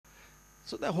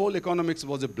So the whole economics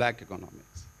was a black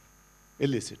economics,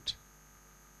 illicit.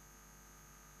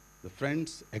 The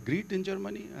friends agreed in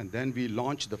Germany, and then we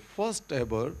launched the first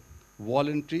ever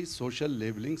voluntary social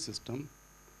labeling system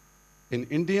in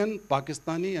Indian,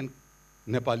 Pakistani, and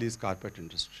Nepalese carpet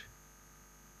industry.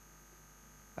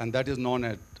 And that is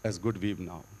known as Good Weave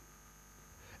now.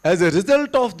 As a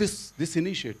result of this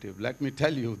initiative, let me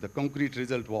tell you, the concrete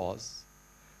result was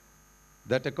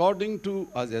that according to,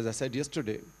 as I said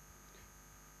yesterday,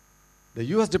 the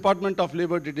US Department of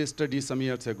Labor did a study some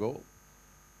years ago,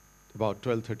 about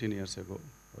 12, 13 years ago,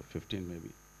 or 15 maybe,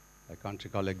 I can't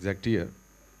recall exact year.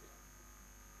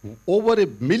 Over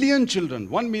 1 million children,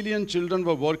 1 million children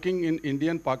were working in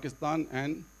Indian, Pakistan,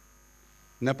 and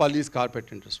Nepalese carpet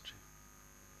industry.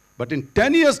 But in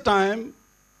 10 years' time,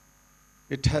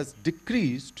 it has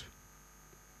decreased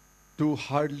to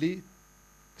hardly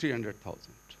 300,000.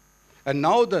 And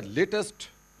now the latest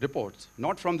reports,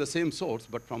 not from the same source,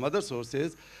 but from other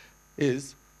sources,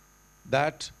 is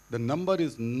that the number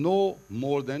is no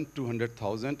more than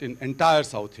 200,000 in entire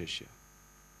South Asia.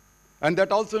 And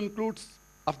that also includes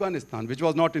Afghanistan, which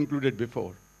was not included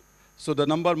before. So the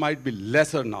number might be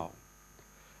lesser now.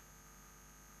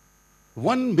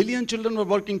 1 million children were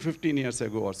working 15 years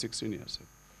ago or 16 years ago.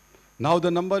 Now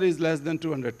the number is less than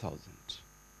 200,000.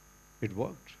 It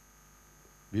worked.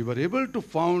 We were able to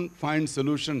find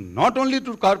solution not only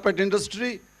to carpet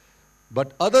industry,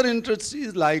 but other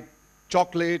industries like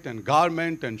chocolate and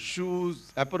garment and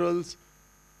shoes, apparels.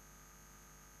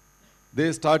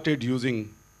 They started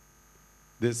using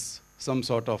this, some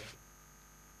sort of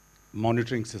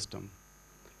monitoring system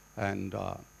and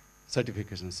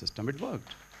certification system. It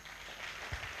worked.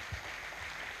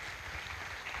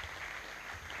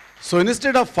 So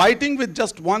instead of fighting with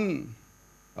just one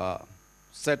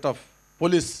set of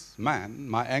policemen,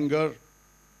 my anger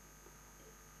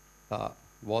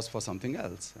was for something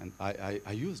else, and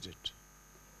I used it.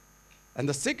 And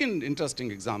the second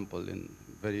interesting example, in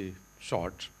very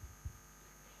short,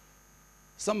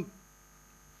 some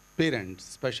parents,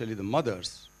 especially the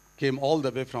mothers, came all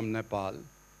the way from Nepal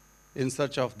in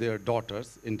search of their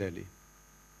daughters in Delhi,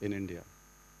 in India.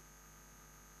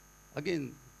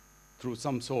 Again, through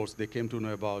some source, they came to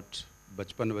know about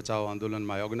Bachpan Bachao Andolan,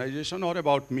 my organization, or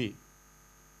about me.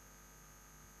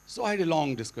 So I had a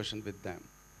long discussion with them.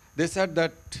 They said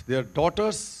that their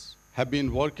daughters have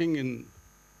been working in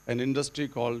an industry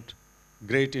called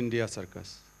Great India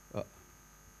Circus.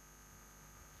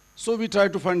 So we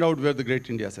tried to find out where the Great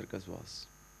India Circus was.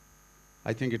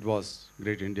 I think it was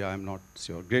Great India, I'm not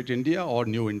sure. Great India or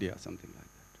New India, something like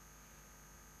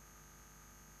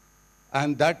that.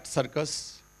 And that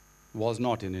circus was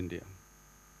not in India.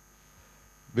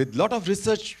 With lot of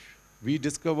research, we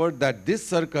discovered that this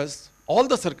circus, all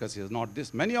the circuses, not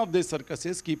this, many of these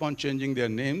circuses keep on changing their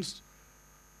names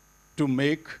to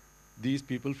make these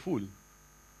people fool.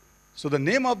 So the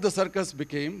name of the circus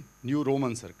became New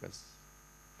Roman Circus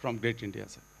from Great India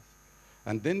Circus.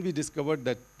 And then we discovered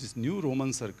that this New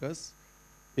Roman Circus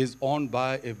is owned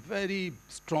by a very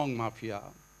strong mafia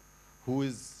who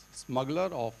is smuggler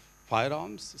of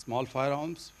firearms, small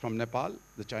firearms from Nepal.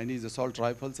 The Chinese assault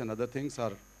rifles and other things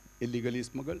are illegally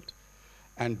smuggled,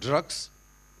 and drugs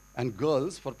and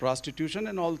girls for prostitution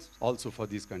and also for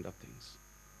these kind of things.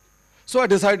 So I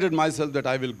decided myself that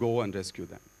I will go and rescue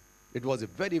them. It was a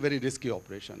very, very risky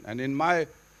operation. And in my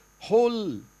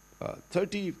whole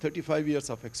 35 years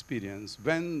of experience,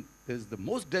 when there's the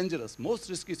most dangerous, most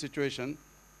risky situation,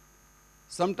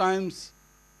 sometimes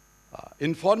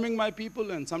informing my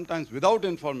people and sometimes without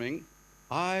informing,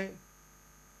 I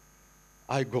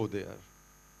go there.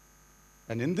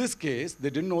 And in this case, they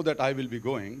didn't know that I will be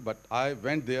going, but I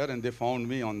went there and they found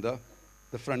me on the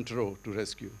front row to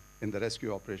rescue, in the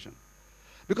rescue operation.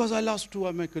 Because I lost 2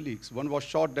 of my colleagues. One was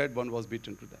shot dead, one was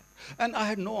beaten to death. And I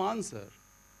had no answer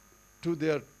to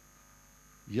their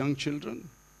young children,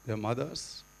 their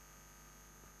mothers.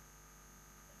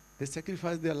 They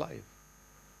sacrificed their life.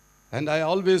 And I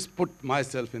always put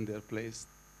myself in their place,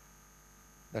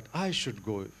 that I should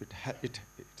go. If it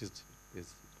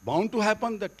is bound to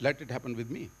happen, that let it happen with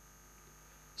me.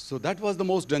 So that was the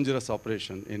most dangerous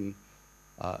operation in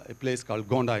a place called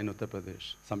Gonda in Uttar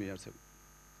Pradesh some years ago.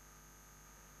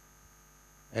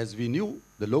 As we knew,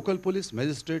 the local police,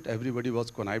 magistrate, everybody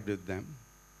was connived with them.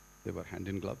 They were hand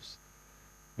in gloves.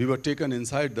 We were taken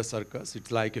inside the circus.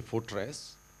 It's like a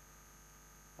fortress.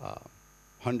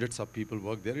 Hundreds of people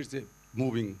work there. It's a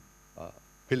moving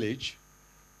village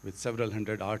with several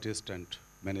hundred artists and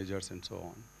managers and so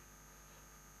on.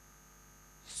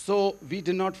 So we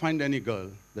did not find any girl.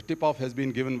 The tip-off has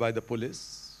been given by the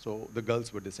police, so the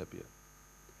girls would disappear.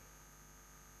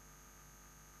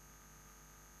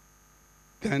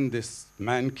 Then this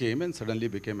man came and suddenly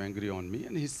became angry on me,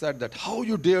 and he said that, how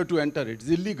you dare to enter? It's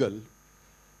illegal.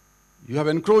 You have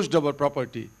encroached our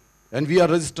property, and we are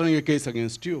registering a case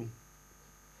against you.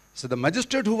 So the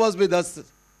magistrate who was with us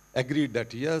agreed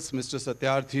that, yes, Mr.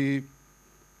 Sathyarthi,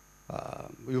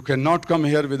 you cannot come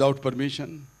here without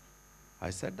permission.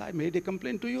 I said, I made a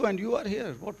complaint to you and you are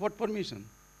here. What permission?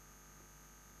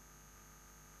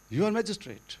 You are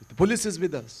magistrate. The police is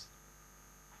with us.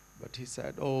 But he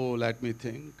said, oh, let me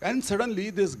think. And suddenly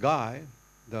this guy,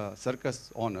 the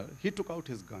circus owner, he took out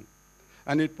his gun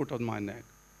and it put on my neck.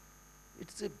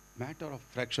 It's a matter of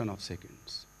fraction of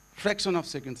seconds. Fraction of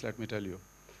seconds, let me tell you.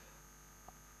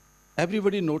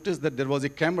 Everybody noticed that there was a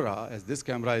camera, as this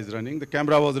camera is running. The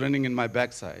camera was running in my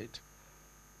backside.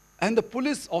 And the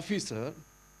police officer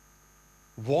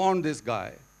warned this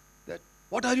guy that,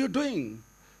 what are you doing?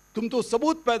 Tum to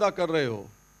sabut paida kar rahe ho.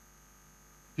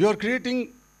 You are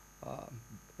creating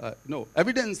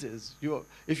evidences.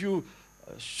 If you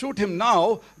shoot him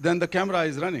now, then the camera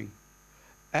is running.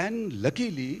 And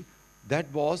luckily,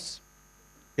 that was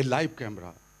a live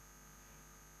camera.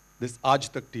 This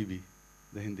Aaj Tak TV,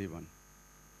 the Hindi one.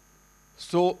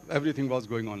 So everything was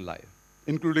going on live,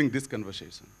 including this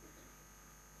conversation.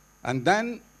 And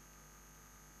then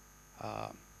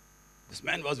this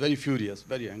man was very furious,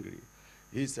 very angry.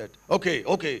 He said, okay,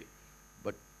 okay.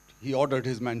 But he ordered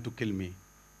his man to kill me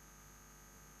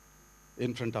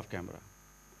in front of camera.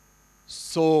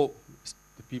 So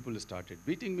the people started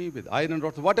beating me with iron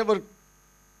rods, whatever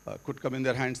could come in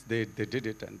their hands, they did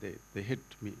it, and they hit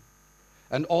me.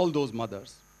 And all those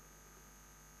mothers.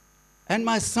 And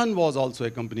my son was also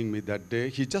accompanying me that day.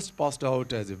 He just passed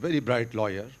out as a very bright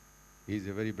lawyer. He's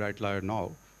a very bright lawyer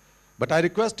now. But I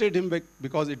requested him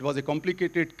because it was a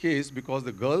complicated case, because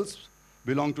the girls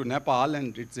belong to Nepal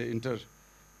and it's an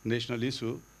international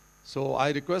issue. So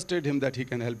I requested him that he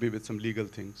can help me with some legal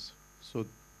things. So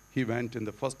he went in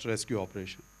the first rescue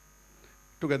operation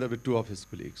together with 2 of his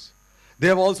colleagues. They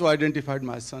have also identified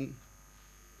my son,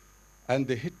 and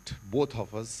they hit both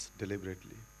of us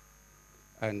deliberately,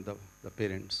 and the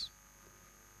parents.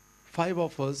 5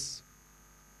 of us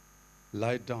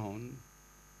lied down.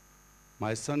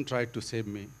 My son tried to save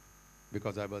me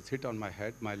because I was hit on my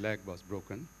head. My leg was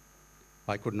broken.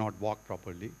 I could not walk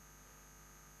properly.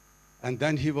 And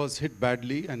then he was hit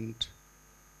badly, and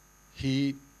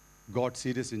he got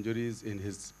serious injuries in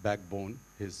his backbone.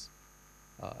 His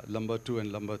lumbar 2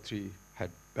 and lumbar 3 had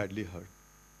badly hurt.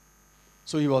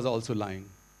 So he was also lying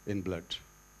in blood.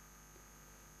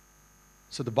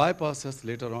 So the bypassers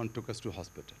later on took us to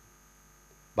hospital.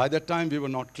 By that time, we were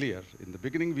not clear. In the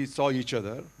beginning, we saw each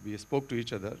other. We spoke to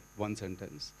each other, one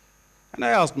sentence. And I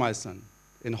asked my son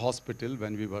in hospital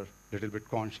when we were a little bit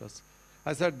conscious.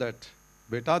 I said that,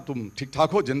 Beta, tum thik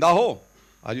thak ho, jinda ho?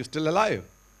 Are you still alive?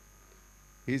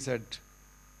 He said,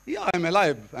 yeah, I'm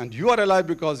alive. And you are alive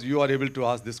because you are able to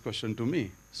ask this question to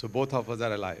me. So both of us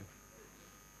are alive.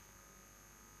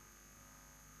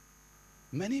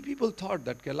 Many people thought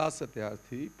that Kailash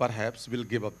Sathyarthi perhaps will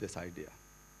give up this idea.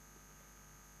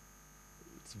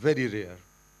 It's very rare.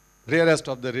 Rarest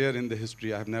of the rare in the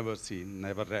history I have never seen,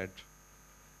 never read,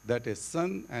 that a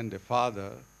son and a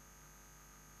father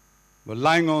were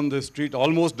lying on the street,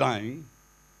 almost dying,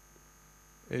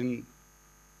 in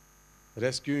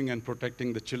rescuing and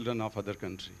protecting the children of other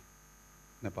country,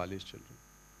 Nepalese children.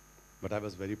 But I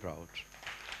was very proud.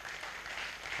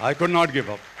 I could not give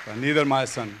up, and neither my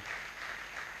son.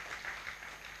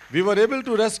 We were able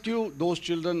to rescue those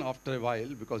children after a while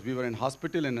because we were in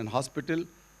hospital, and in hospital,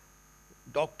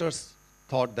 doctors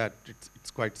thought that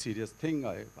it's quite serious thing.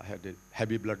 I had a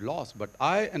heavy blood loss, but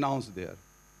I announced there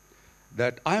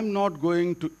that I'm not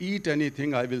going to eat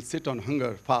anything. I will sit on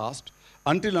hunger fast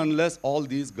until unless all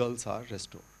these girls are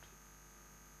restored.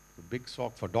 A big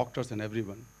shock for doctors and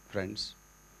everyone, friends.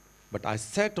 But I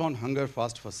sat on hunger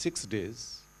fast for 6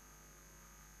 days.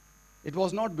 It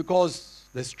was not because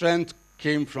the strength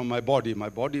came from my body. My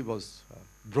body was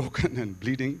broken and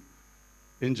bleeding,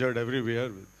 injured everywhere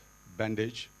with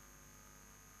bandage.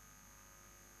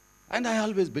 And I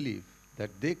always believe that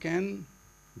they can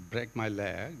break my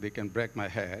leg, they can break my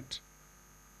head,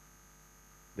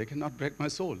 they cannot break my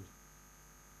soul.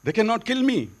 They cannot kill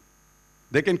me.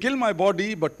 They can kill my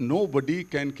body, but nobody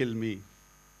can kill me.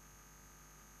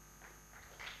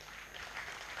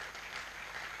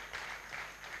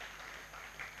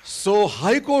 So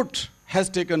High Court has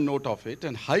taken note of it,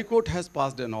 and High Court has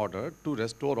passed an order to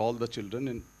restore all the children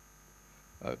in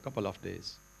a couple of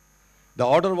days. The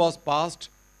order was passed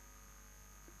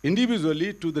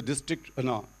individually to the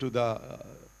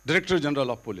Director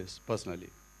General of Police personally.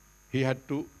 He had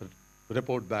to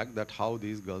report back that how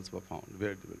these girls were found,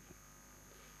 where they were found.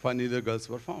 finally the girls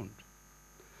were found.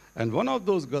 And one of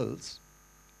those girls,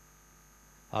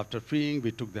 after freeing,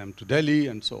 we took them to Delhi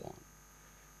and so on.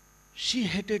 She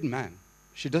hated man.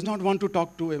 She does not want to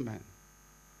talk to a man.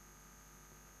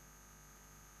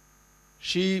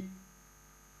 She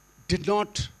did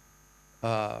not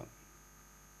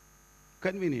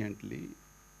conveniently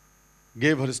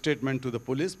gave her statement to the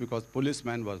police because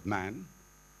policeman was man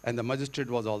and the magistrate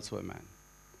was also a man.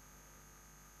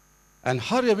 And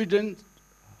her evidence,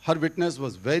 her witness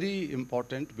was very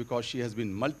important because she has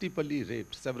been multiply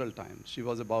raped several times. She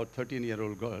was about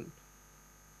 13-year-old girl.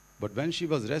 But when she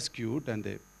was rescued and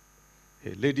a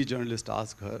lady journalist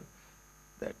asked her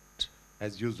that,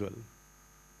 as usual,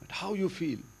 but how you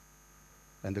feel?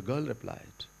 And the girl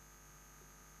replied,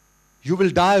 you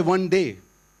will die one day.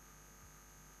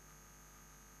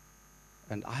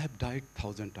 And I have died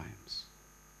 1,000 times.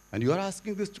 And you are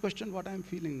asking this question, what I am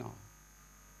feeling now.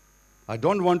 I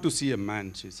don't want to see a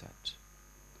man, she said.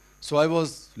 So I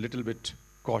was a little bit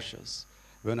cautious.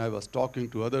 When I was talking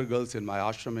to other girls in my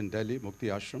ashram in Delhi, Mukti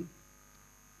Ashram,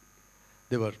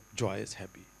 they were joyous,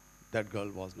 happy. That girl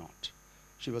was not.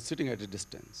 She was sitting at a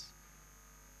distance,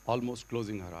 almost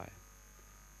closing her eye.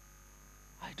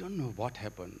 I don't know what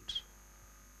happened.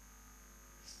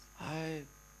 I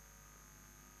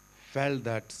felt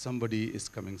that somebody is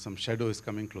coming, some shadow is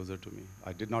coming closer to me.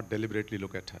 I did not deliberately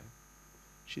look at her.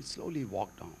 She slowly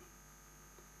walked down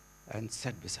and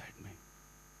sat beside me.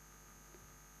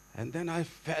 And then I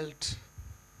felt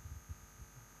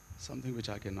something which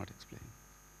I cannot explain.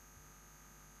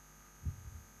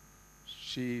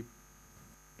 She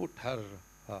put her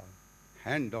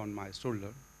hand on my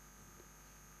shoulder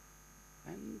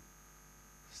and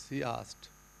she asked,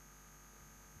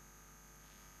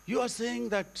 you are saying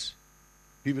that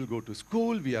we will go to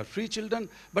school, we are free children,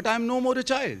 but I am no more a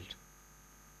child.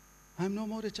 I am no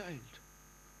more a child.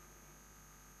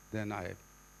 Then I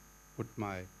put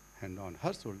my hand on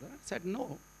her shoulder and said,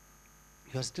 no,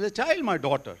 you are still a child, my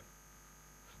daughter.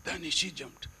 Then she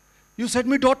jumped. You said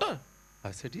me daughter.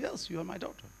 I said, yes, you are my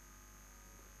daughter.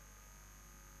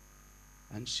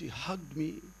 And she hugged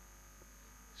me.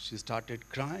 She started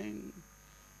crying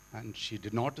and she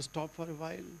did not stop for a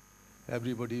while.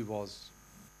 Everybody was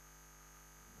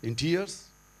in tears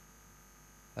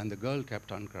and the girl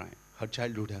kept on crying. Her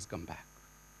childhood has come back.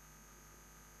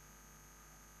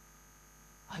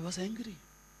 I was angry.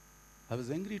 I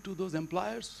was angry to those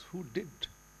employers who did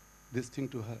this thing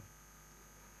to her.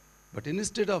 But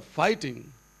instead of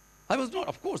fighting, I was not,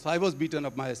 of course, I was beaten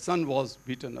up. My son was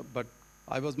beaten up, but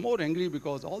I was more angry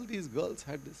because all these girls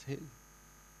had this hail.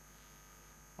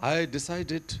 I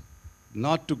decided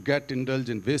not to get indulged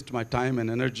and waste my time and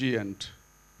energy and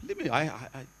believe me, I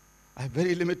have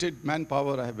very limited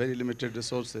manpower, I have very limited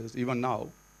resources, even now.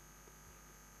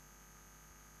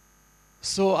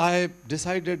 So I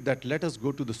decided that let us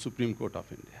go to the Supreme Court of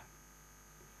India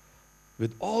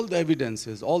with all the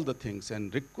evidences, all the things,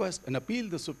 and request and appeal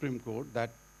the Supreme Court that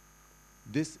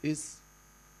this is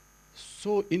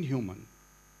so inhuman.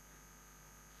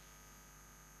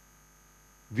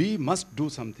 We must do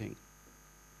something.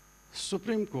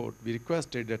 Supreme Court, we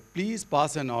requested that please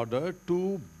pass an order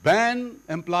to ban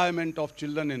employment of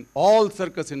children in all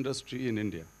circus industry in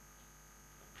India.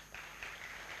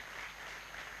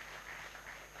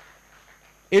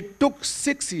 It took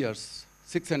 6 years,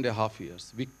 6.5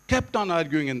 years. We kept on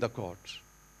arguing in the court.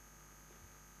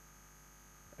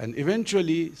 And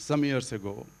eventually, some years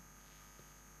ago,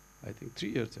 I think 3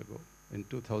 years ago, in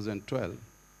 2012,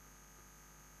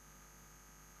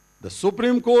 the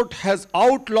Supreme Court has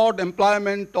outlawed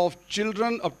employment of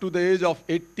children up to the age of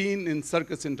 18 in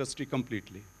circus industry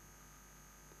completely.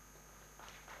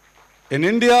 In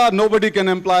India, nobody can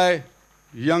employ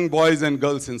young boys and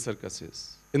girls in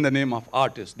circuses in the name of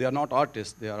artists. They are not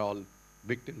artists, they are all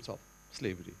victims of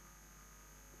slavery.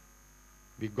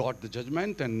 We got the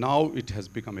judgment and now it has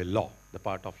become a law, the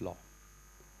part of law.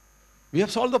 We have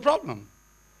solved the problem.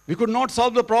 We could not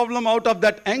solve the problem out of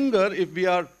that anger if we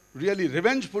are really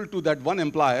revengeful to that one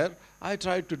employer. I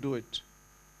tried to do it.